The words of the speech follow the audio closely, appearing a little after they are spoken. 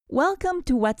Welcome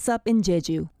to What's Up in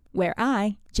Jeju, where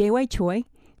I, JY Choi,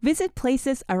 visit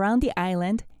places around the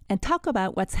island and talk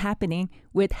about what's happening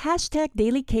with hashtag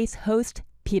Daily Case host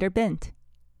Peter Bint.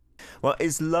 Well,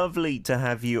 it's lovely to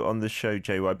have you on the show,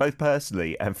 JY, both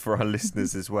personally and for our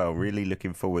listeners as well. Really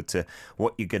looking forward to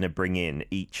what you're going to bring in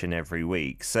each and every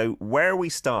week. So where are we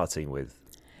starting with?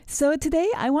 So today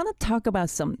I want to talk about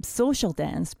some social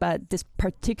dance, but this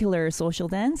particular social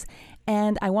dance.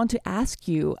 And I want to ask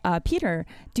you, Peter,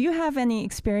 do you have any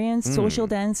experience social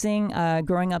dancing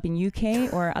growing up in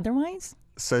UK or otherwise?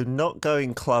 So not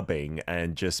going clubbing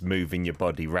and just moving your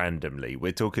body randomly.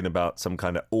 We're talking about some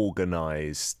kind of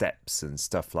organized steps and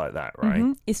stuff like that, right?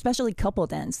 Mm-hmm. Especially couple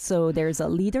dance. So there's a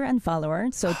leader and follower.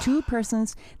 So two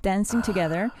persons dancing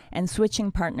together and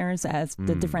switching partners as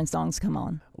the different songs come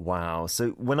on. Wow.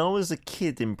 So when I was a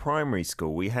kid in primary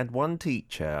school, we had one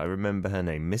teacher, I remember her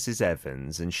name, Mrs.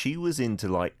 Evans, and she was into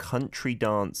like country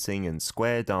dancing and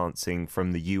square dancing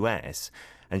from the US.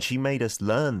 And she made us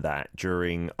learn that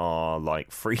during our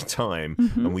like free time,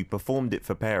 and we performed it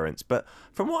for parents. But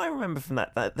from what I remember from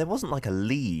that there wasn't like a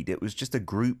lead; it was just a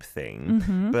group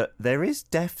thing. But there is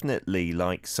definitely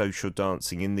like social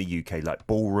dancing in the UK, like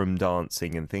ballroom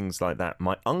dancing and things like that.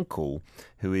 My uncle,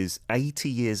 who is 80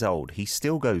 years old, he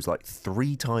still goes like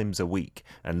 3 times a week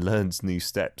and learns new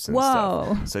steps and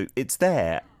stuff. So it's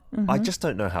there. I just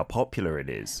don't know how popular it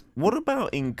is. What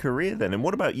about in Korea then? And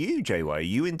what about you, JY? Are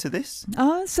you into this?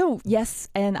 So yes,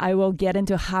 and I will get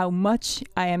into how much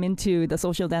I am into the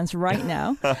social dance right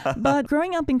now. But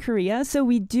growing up in Korea, so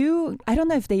we do, I don't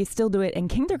know if they still do it in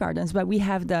kindergartens, but we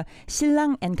have the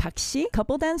신랑 and 각시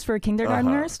couple dance for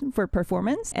kindergartners for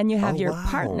performance. And you have your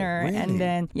partner and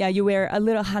then, you wear a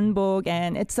little hanbok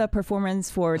and it's a performance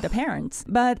for the parents.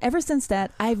 But ever since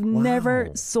that, I've never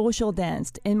social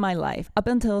danced in my life up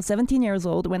until 17 years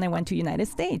old when I went to United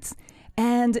States.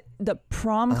 And the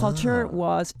prom culture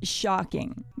was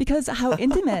shocking because how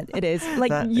intimate it is.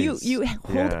 Like you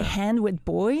hold a hand with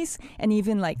boys and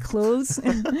even like close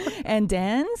and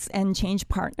dance and change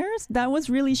partners. That was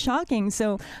really shocking.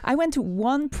 So I went to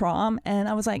one prom and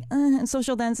I was like,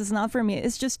 social dance is not for me.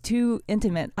 It's just too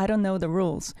intimate. I don't know the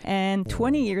rules. And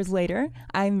 20 years later,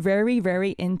 I'm very,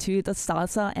 very into the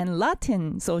salsa and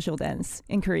Latin social dance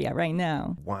in Korea right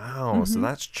now. Wow. So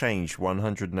that's changed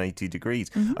 180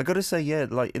 degrees. I got to say,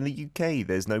 like in the UK,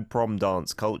 there's no prom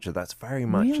dance culture. That's very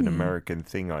much an American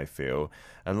thing, I feel.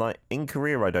 And like in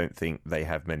Korea, I don't think they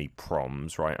have many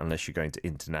proms, right? Unless you're going to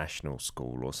international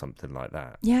school or something like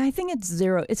that. Yeah, I think it's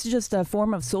zero. It's just a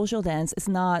form of social dance. It's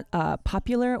not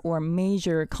popular or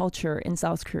major culture in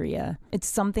South Korea. It's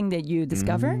something that you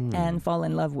discover and fall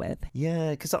in love with.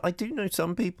 Yeah, because I do know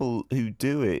some people who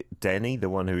do it. Denny, the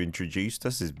one who introduced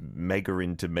us, is mega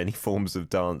into many forms of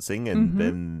dancing. And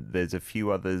then there's a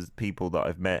few other people that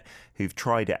I've met who've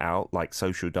tried it out, like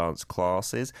social dance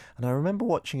classes. And I remember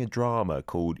watching a drama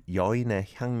called 여인의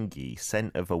향기,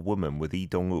 Scent of a Woman with Lee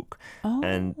Dong-wook.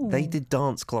 And they did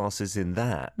dance classes in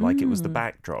that, like it was the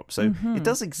backdrop. So it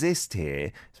does exist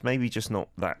here. It's maybe just not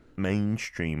that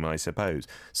mainstream, I suppose.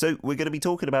 So we're going to be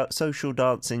talking about social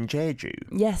dance in Jeju.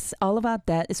 Yes, all about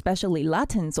that, especially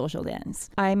Latin social dance.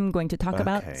 I'm going to talk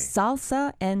about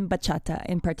salsa and bachata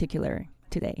in particular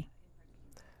today.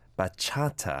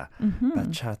 Bachata.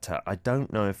 Bachata. I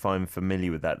don't know if I'm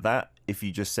familiar with that. That, if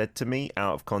you just said to me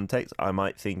out of context, I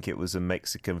might think it was a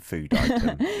Mexican food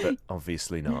item, but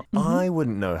obviously not. I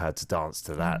wouldn't know how to dance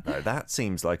to that, though. That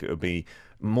seems like it would be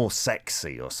more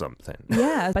sexy or something.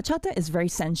 Yeah, bachata is very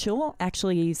sensual.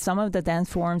 Actually, some of the dance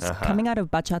forms coming out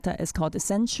of bachata is called the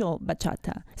sensual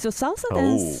bachata. So salsa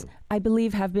dance, I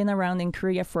believe, have been around in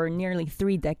Korea for nearly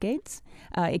 3 decades.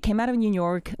 It came out of New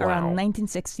York around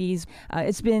 1960s.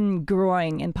 It's been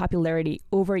growing in popularity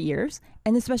over years,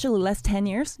 and especially the last 10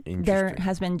 years, there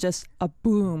has been just a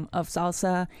boom of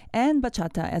salsa and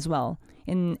bachata as well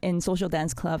in social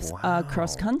dance clubs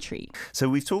across country. So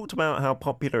we've talked about how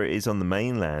popular it is on the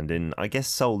mainland, and I guess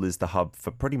Seoul is the hub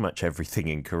for pretty much everything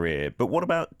in Korea. But what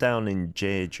about down in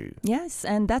Jeju? Yes,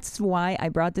 and that's why I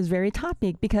brought this very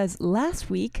topic, because last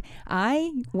week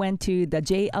I went to the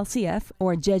JLCF,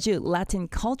 or Jeju Latin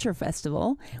Culture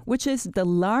Festival, which is the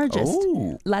largest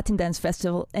Latin dance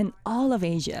festival in all of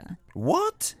Asia.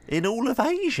 What? In all of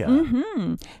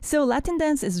Asia? So Latin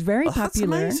dance is very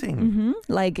popular. That's amazing.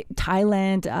 Like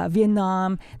Thailand,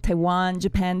 Vietnam, Taiwan,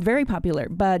 Japan, very popular.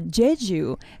 But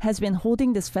Jeju has been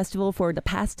holding this festival for the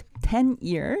past 10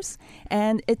 years.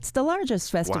 And it's the largest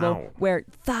festival where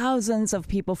thousands of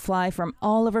people fly from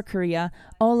all over Korea,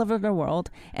 all over the world.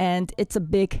 And it's a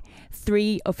big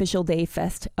 3 official day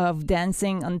fest of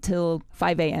dancing until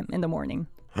 5 a.m. in the morning.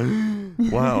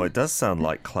 Wow, it does sound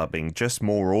like clubbing, just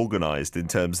more organised in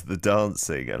terms of the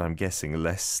dancing, and I'm guessing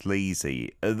less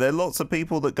sleazy. Are there lots of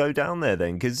people that go down there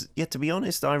then? Because, yeah, to be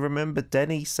honest, I remember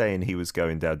Denny saying he was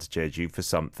going down to Jeju for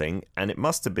something, and it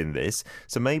must have been this.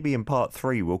 So maybe in part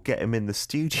 3 we'll get him in the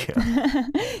studio.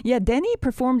 Yeah, Denny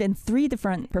performed in 3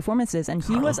 different performances, and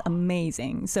he was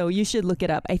amazing. So you should look it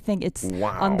up. I think it's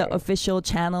on the official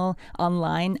channel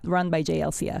online run by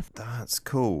JLCF. That's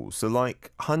cool. So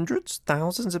like hundreds,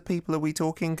 thousands of people are we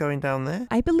talking going down there?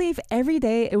 I believe every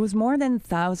day, it was more than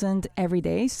 1,000 every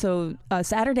day. So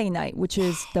Saturday night, which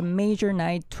is the major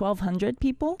night, 1,200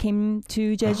 people came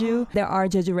to Jeju. There are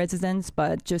Jeju residents,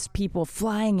 but just people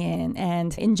flying in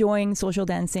and enjoying social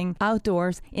dancing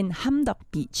outdoors in Hamdeok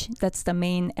Beach. That's the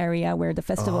main area where the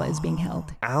festival is being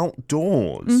held.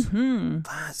 Outdoors?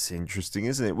 That's interesting,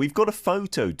 isn't it? We've got a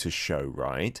photo to show,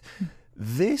 right?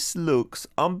 This looks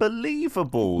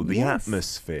unbelievable, the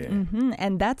atmosphere.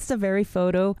 And that's the very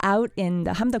photo out in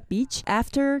the Hamdeok Beach.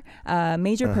 After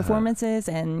major performances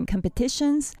and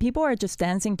competitions, people are just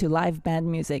dancing to live band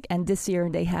music. And this year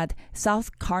they had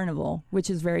South Carnival, which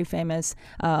is very famous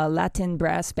Latin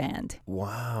brass band.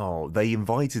 Wow, they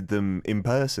invited them in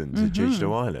person to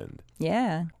Jeju Island.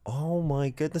 Yeah. Oh my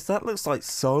goodness, that looks like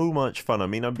so much fun. I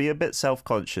mean, I'd be a bit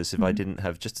self-conscious if I didn't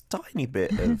have just a tiny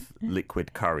bit of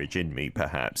liquid courage in me,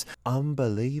 perhaps.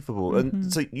 Unbelievable.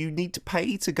 And so you need to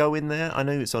pay to go in there? I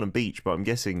know it's on a beach, but I'm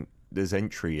guessing there's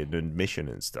entry and admission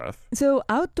and stuff. So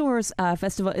outdoors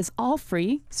festival is all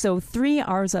free. So 3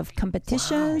 hours of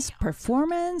competitions,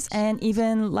 performance, and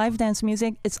even live dance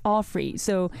music, it's all free.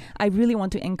 So I really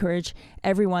want to encourage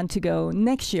everyone to go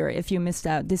next year if you missed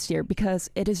out this year, because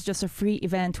it is just a free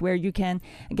event where you can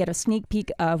get a sneak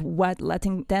peek of what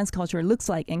Latin dance culture looks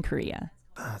like in Korea.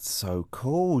 That's so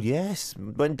cool, yes.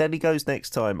 When Denny goes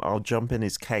next time, I'll jump in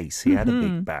his case. He had a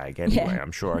big bag anyway.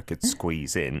 I'm sure I could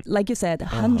squeeze in. Like you said,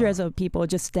 hundreds of people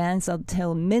just dance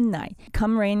until midnight.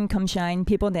 Come rain, come shine,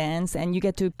 people dance, and you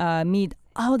get to meet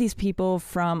all these people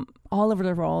from all over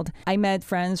the world. I met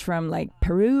friends from like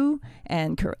Peru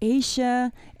and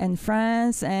Croatia and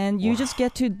France, and you just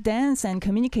get to dance and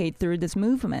communicate through this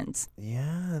movement.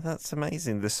 Yeah, that's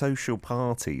amazing. The social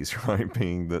parties, right,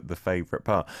 being the favourite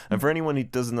part. And for anyone who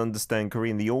doesn't understand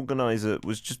Korean, the organizer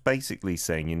was just basically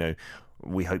saying, you know,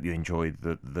 we hope you enjoyed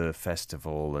the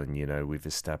festival, and, you know, we've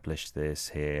established this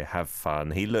here. Have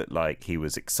fun. He looked like he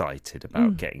was excited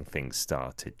about getting things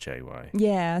started, JY.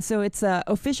 Yeah, so it's an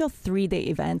official 3-day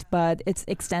event, but it's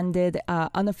extended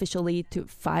unofficially to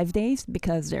 5 days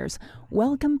because there's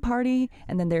welcome party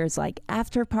and then there's like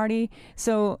after party.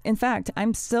 So in fact,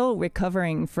 I'm still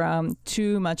recovering from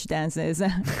too much dances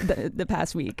the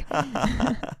past week.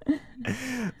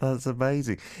 That's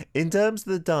amazing. In terms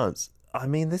of the dance, I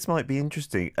mean, this might be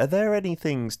interesting. Are there any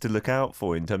things to look out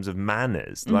for in terms of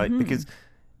manners? Like, because,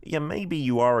 yeah, maybe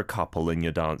you are a couple and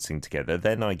you're dancing together,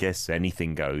 then I guess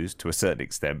anything goes to a certain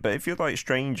extent. But if you're like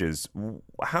strangers,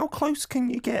 how close can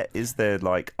you get? Is there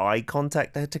like eye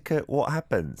contact etiquette? What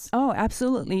happens? Oh,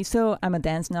 absolutely. So I'm a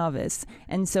dance novice.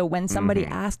 And so when somebody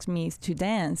asks me to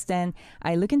dance, then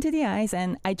I look into the eyes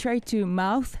and I try to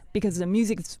mouth, because the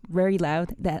music is very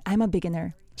loud, that I'm a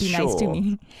beginner. Be nice to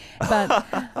me. But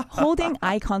holding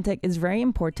eye contact is very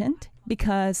important,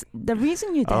 because the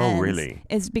reason you dance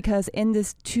is because in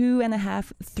this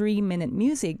 2.5-3 minute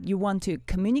music, you want to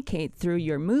communicate through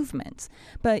your movements.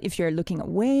 But if you're looking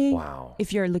away,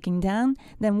 if you're looking down,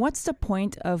 then what's the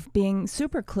point of being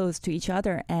super close to each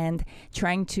other and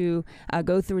trying to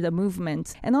go through the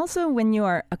movements? And also when you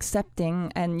are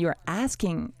accepting and you're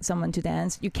asking someone to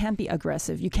dance, you can't be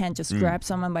aggressive. You can't just grab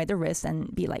someone by the wrist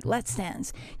and be like, let's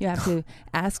dance. You have to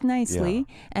ask nicely.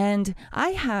 And I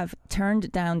have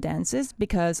turned down dances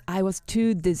because I was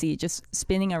too dizzy just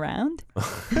spinning around.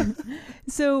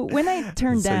 So when I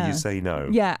turn down... So you say no?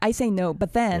 Yeah, I say no.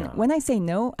 But then when I say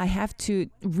no, I have to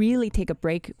really take a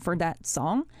break for that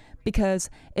song. Because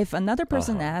if another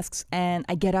person asks and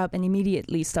I get up and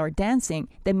immediately start dancing,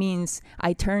 that means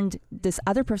I turned this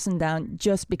other person down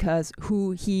just because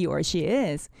who he or she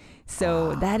is.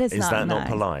 So that is not not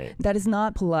polite? That is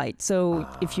not polite. So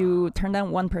if you turn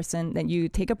down one person, then you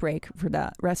take a break for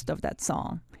the rest of that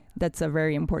song. That's a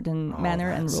very important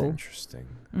manner and rule. Interesting.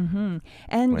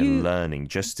 And we're learning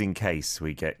just in case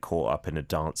we get caught up in a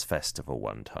dance festival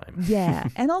one time. Yeah.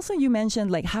 And also you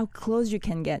mentioned like how close you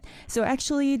can get. So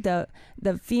actually the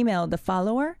female, the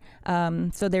follower,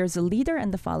 so there's a leader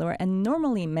and the follower, and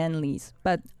normally men leads,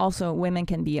 but also women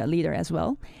can be a leader as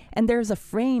well. And there's a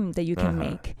frame that you can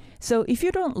make. So if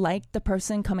you don't like the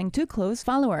person coming too close,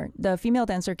 follow her. The female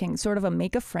dancer can sort of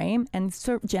make a frame and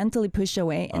sort of gently push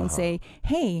away and say,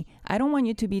 hey, I don't want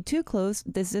you to be too close.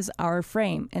 This is our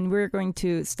frame, and we're going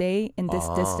to stay in this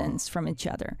distance from each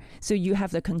other. So you have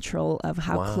the control of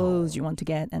how close you want to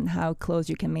get and how close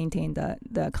you can maintain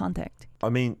the contact. I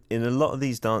mean, in a lot of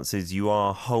these dances, you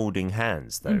are holding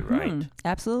hands, though, right?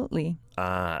 Absolutely.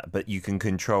 But you can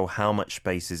control how much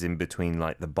space is in between,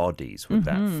 like, the bodies with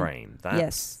that frame.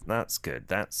 That's good.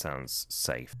 That sounds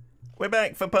safe. We're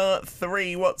back for part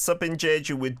 3. What's up in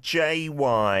Jeju with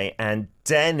JY and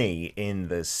Denny in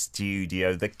the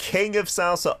studio. The king of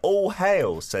salsa, all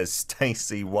hail, says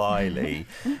Stacey Wiley.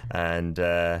 And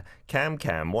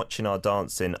Cam, watching our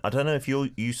dancing, I don't know if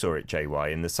you saw it,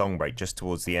 JY, in the song break just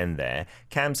towards the end there.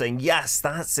 Cam saying, yes,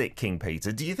 that's it, King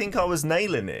Peter. Do you think I was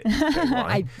nailing it,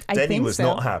 JY? I Denny think was so.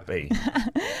 not happy.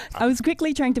 I was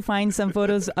quickly trying to find some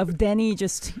photos of Denny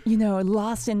just,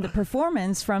 lost in the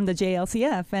performance from the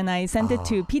JLCF. And I sent it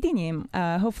to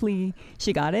PD님. Hopefully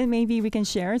she got it. Maybe we can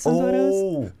share some photos.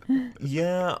 Oh,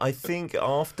 yeah, I think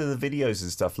after the videos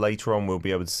and stuff, later on we'll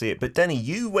be able to see it. But Denny,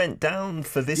 you went down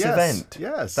for this event.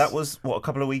 Yes. That was, a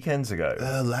couple of weekends ago?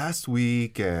 Last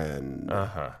weekend.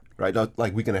 Right,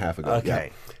 like week and a half ago.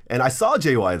 Okay. Yeah. And I saw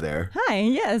JY there. Hi,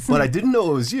 yes. But I didn't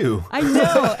know it was you. I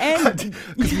know. And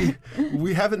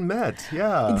we haven't met.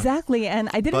 Yeah. Exactly. And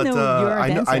I didn't know you were a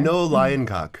dancer. I know Lion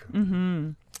Cock.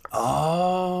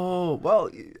 Oh, well,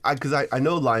 because I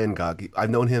know Lion Cock. I've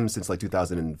known him since like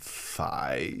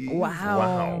 2005.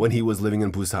 Wow. When he was living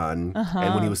in Busan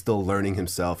and when he was still learning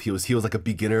himself. He was like a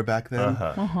beginner back then.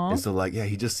 And so like, yeah,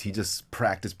 he just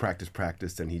practiced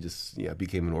and he just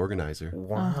became an organizer.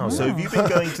 Wow. So have you been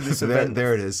going to this event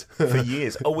there it is. for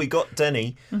years? Oh, we got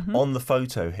Denny on the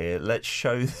photo here. Let's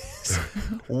show this.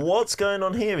 What's going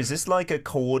on here? Is this like a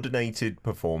coordinated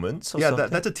performance or something?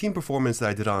 That's a team performance that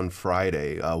I did on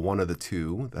Friday. One of the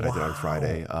two that I did on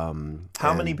Friday.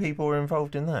 How many people were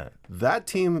involved in that? That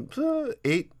team,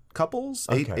 8 couples,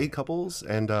 eight couples,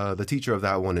 and the teacher of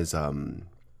that one is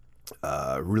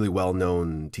a really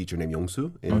well-known teacher named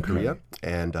Yongsu in Korea,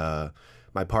 and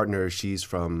my partner, she's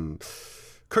from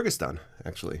Kyrgyzstan,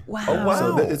 actually. Wow. Oh, wow.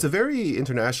 So it's a very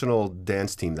international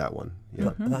dance team, that one.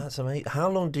 Yeah. That's amazing. How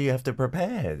long do you have to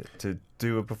prepare to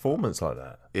do a performance like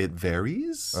that? It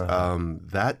varies.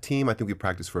 That team, I think we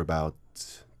practiced for about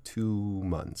 2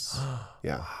 months.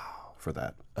 Yeah, for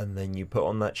that. And then you put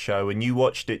on that show and you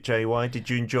watched it, JY. Did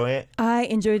you enjoy it? I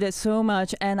enjoyed it so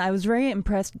much and I was very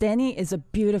impressed. Danny is a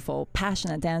beautiful,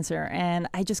 passionate dancer and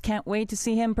I just can't wait to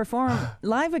see him perform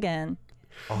live again.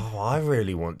 Oh, I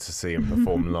really want to see him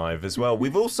perform live as well.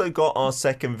 We've also got our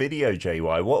second video,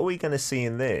 JY. What are we going to see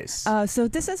in this? So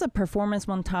this is a performance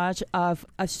montage of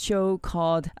a show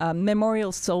called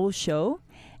Memorial Soul Show.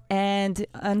 And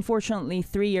unfortunately,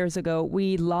 3 years ago,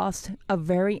 we lost a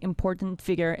very important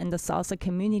figure in the salsa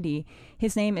community.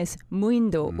 His name is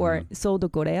Muindo, or Soul de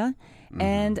Korea.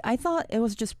 And I thought it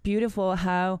was just beautiful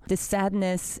how the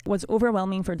sadness was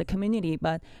overwhelming for the community,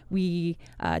 but we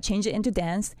changed it into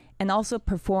dance and also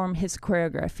perform his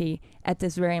choreography at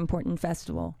this very important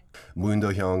festival.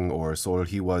 Muindo Hyung, or Sol,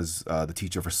 he was the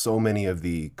teacher for so many of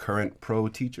the current pro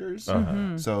teachers.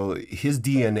 So his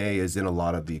DNA is in a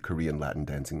lot of the Korean Latin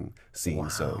dancing scene. Wow.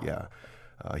 So yeah,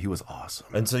 he was awesome.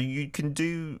 And so you can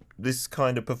do this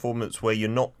kind of performance where you're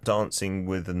not dancing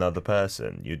with another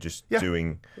person. You're just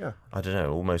doing, I don't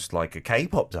know, almost like a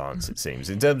K-pop dance, it seems.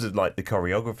 In terms of like the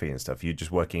choreography and stuff, you're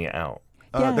just working it out.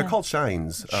 They're called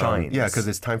shines. Shines. Yeah, because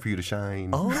it's time for you to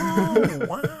shine. Oh,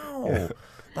 wow.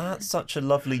 That's such a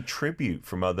lovely tribute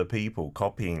from other people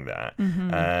copying that.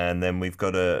 And then we've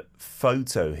got a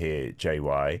photo here,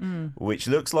 JY, which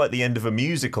looks like the end of a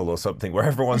musical or something where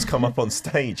everyone's come up on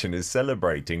stage and is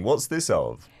celebrating. What's this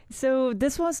of? So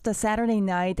this was the Saturday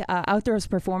night outdoors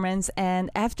performance,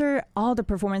 and after all the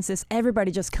performances,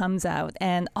 everybody just comes out,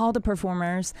 and all the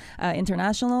performers,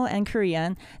 international and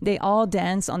Korean, they all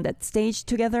dance on that stage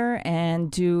together and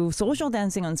do social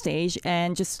dancing on stage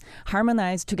and just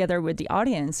harmonize together with the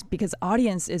audience, because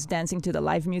audience is dancing to the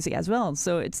live music as well.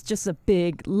 So it's just a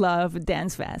big love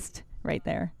dance fest right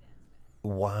there.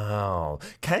 Wow.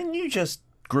 Can you just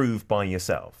groove by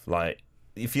yourself? Like,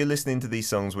 if you're listening to these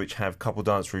songs which have couple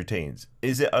dance routines,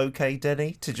 is it okay,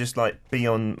 Denny, to just like be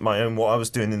on my own, what I was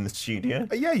doing in the studio?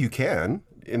 Yeah, you can,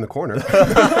 in the corner.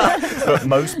 But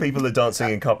most people are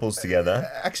dancing in couples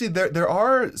together. Actually, there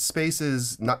are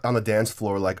spaces not on the dance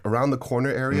floor, like around the corner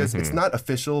areas. It's not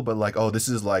official, but like, oh, this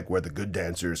is like where the good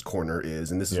dancers corner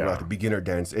is, and this is where like the beginner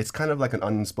dance. It's kind of like an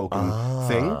unspoken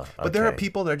thing. But there are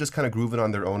people that are just kind of grooving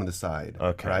on their own on the side.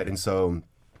 Okay. Right? And so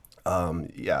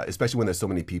Yeah, especially when there's so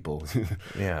many people.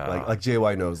 Yeah. Like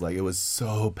JY knows, like it was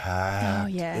so packed. Oh,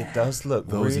 yeah. It does look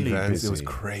Those really events, busy. it was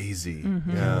crazy.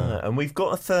 Yeah. And we've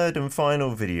got a third and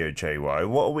final video, JY.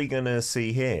 What are we going to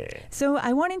see here? So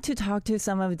I wanted to talk to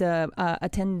some of the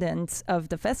attendants of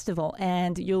the festival,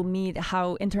 and you'll meet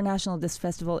how international this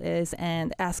festival is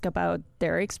and ask about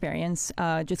their experience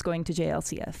just going to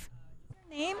JLCF.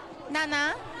 Name?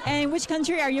 Nana, And which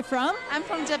country are you from? I'm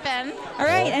from Japan. All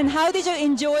right, and how did you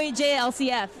enjoy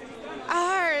JLCF?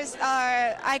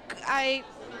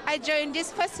 I joined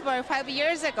this festival 5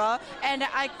 years ago, and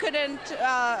I couldn't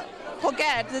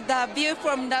forget the view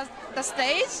from the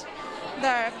stage,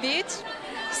 the beach.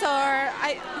 So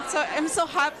I'm so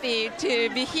happy to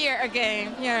be here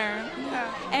again. Yeah.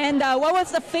 And what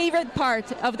was the favorite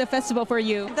part of the festival for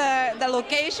you? The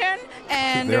location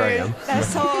and There I am.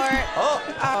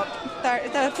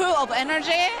 the full of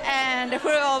energy and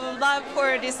full of love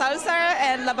for the salsa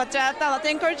and la bachata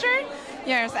Latin culture.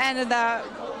 Yes, and the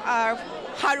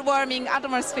heartwarming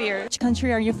atmosphere. Which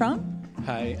country are you from?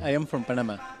 Hi, I am from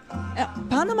Panama.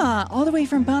 Panama, all the way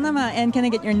from Panama. And can I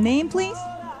get your name, please?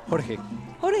 Jorge.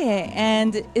 Jorge,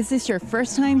 and is this your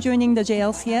first time joining the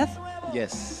JLCF?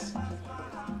 Yes,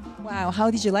 Wow, how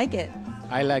did you like it?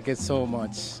 I like it so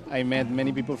much. I met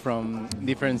many people from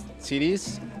different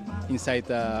cities inside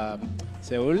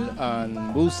Seoul and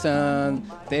Busan,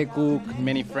 Taeguk,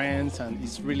 many friends, and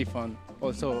it's really fun.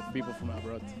 Also, people from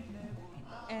abroad.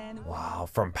 And Wow,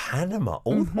 from Panama,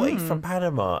 all the way from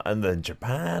Panama, and then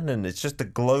Japan, and it's just a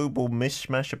global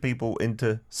mishmash of people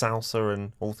into salsa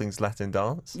and all things Latin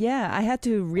dance. yeah, I had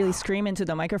to really scream into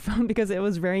the microphone because it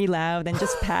was very loud and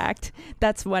just packed.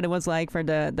 That's what it was like for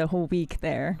the whole week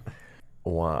there.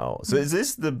 Wow. So is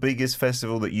this the biggest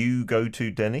festival that you go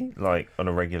to, Denny, like on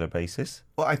a regular basis?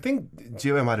 Well, I think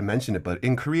JY might have mentioned it, but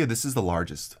in Korea, this is the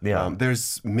largest. Yeah.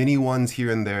 There's mini ones here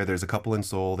and there. There's a couple in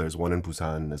Seoul. There's one in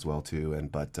Busan as well too.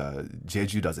 But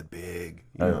Jeju does it big,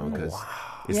 you know, because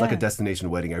it's like a Yeah.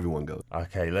 destination wedding. Everyone goes.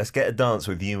 Okay, let's get a dance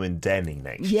with you and Denny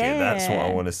next year. That's what I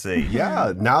Yeah. want to see.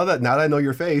 Yeah, now that I know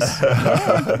your face,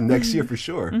 next year for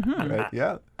sure. Right?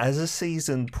 Yeah. As a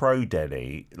seasoned pro,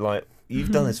 Denny, like you've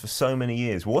done this for so many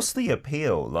years. What's the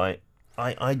appeal? Like,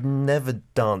 I'd never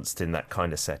danced in that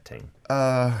kind of setting.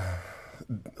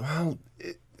 Well,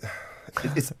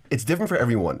 it's different for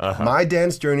everyone. My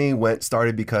dance journey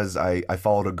started because I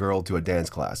followed a girl to a dance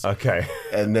class. Okay.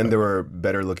 And then there were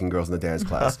better looking girls in the dance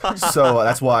class. So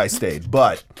that's why I stayed.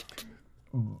 But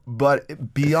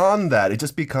beyond that, it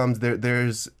just becomes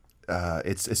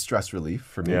it's stress relief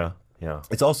for me. Yeah.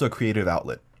 It's also a creative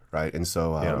outlet, right? And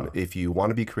so Yeah. if you want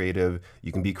to be creative,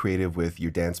 you can be creative with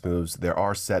your dance moves. There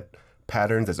are set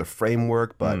patterns, there's a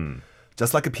framework, but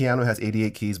just like a piano has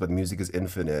 88 keys, but music is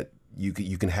infinite, you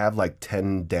can have like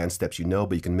 10 dance steps,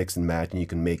 but you can mix and match and you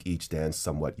can make each dance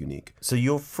somewhat unique. So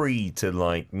you're free to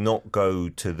like not go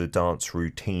to the dance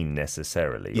routine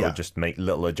necessarily, or Yeah. just make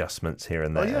little adjustments here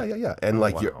and Oh there. yeah. And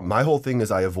like wow. my whole thing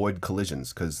is I avoid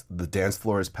collisions because the dance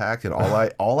floor is packed, and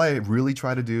all I really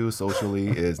try to do socially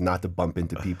is not to bump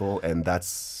into people, and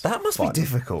that's That must fun. be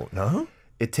difficult, no?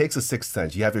 It takes a sixth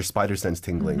sense. You have your spider sense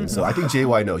tingling, and so I think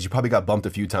JY knows. You probably got bumped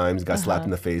a few times, got slapped in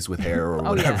the face with hair or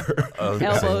Oh, yeah. whatever.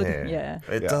 Elbowed, Yeah. yeah.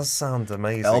 It does sound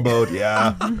amazing. Elbowed,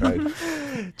 yeah. Right.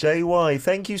 JY,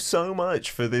 thank you so much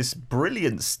for this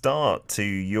brilliant start to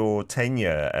your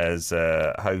tenure as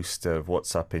a host of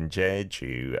What's Up in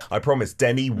Jeju. I promise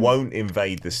Denny won't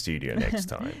invade the studio next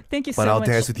time. Thank you so But I'll much.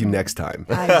 dance with you next time.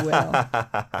 I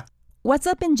will. What's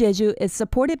Up in Jeju is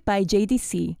supported by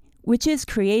JDC, which is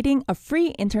creating a free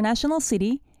international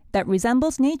city that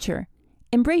resembles nature,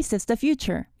 embraces the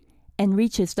future, and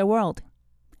reaches the world.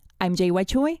 I'm JY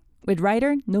Choi with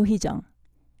writer No Hee-jung.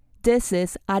 This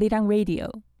is Arirang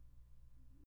Radio.